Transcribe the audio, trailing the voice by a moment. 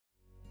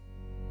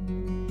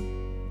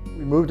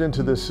moved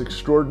into this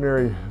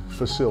extraordinary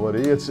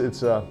facility. It's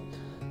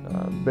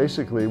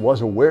basically was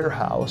a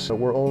warehouse. So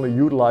we're only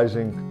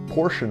utilizing a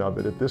portion of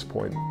it at this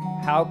point.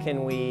 How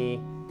can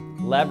we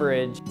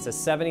leverage, it's a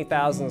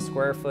 70,000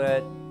 square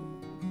foot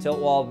tilt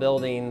wall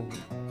building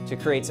to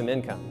create some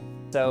income?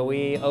 So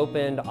we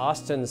opened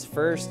Austin's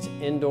first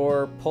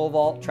indoor pole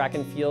vault track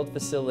and field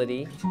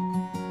facility.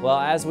 Well,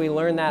 as we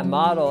learned that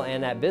model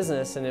and that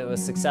business, and it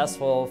was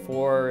successful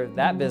for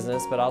that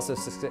business, but also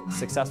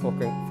successful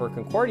for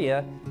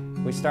Concordia,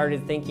 we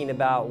started thinking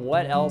about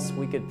what else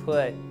we could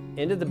put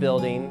into the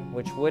building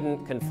which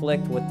wouldn't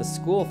conflict with the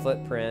school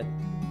footprint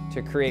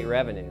to create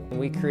revenue.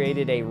 We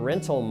created a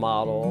rental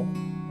model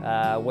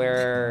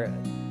where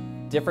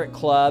different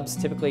clubs,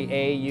 typically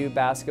AAU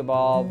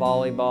basketball,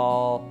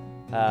 volleyball,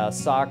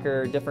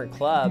 soccer, different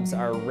clubs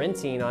are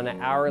renting on an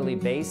hourly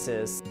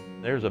basis.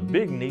 There's a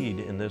big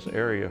need in this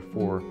area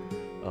for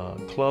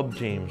club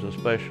teams,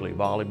 especially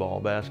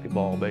volleyball,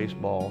 basketball,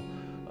 baseball,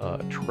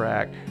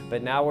 track.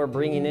 But now we're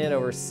bringing in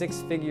over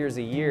 6 figures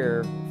a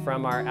year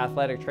from our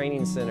athletic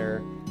training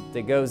center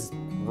that goes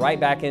right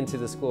back into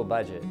the school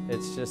budget.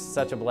 It's just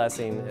such a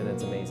blessing, and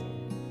it's amazing.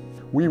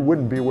 We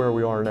wouldn't be where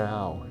we are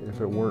now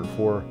if it weren't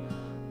for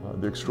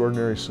the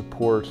extraordinary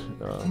support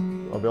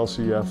of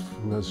LCF,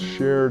 who has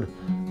shared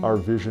our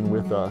vision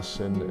with us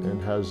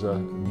and has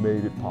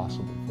made it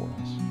possible for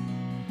us.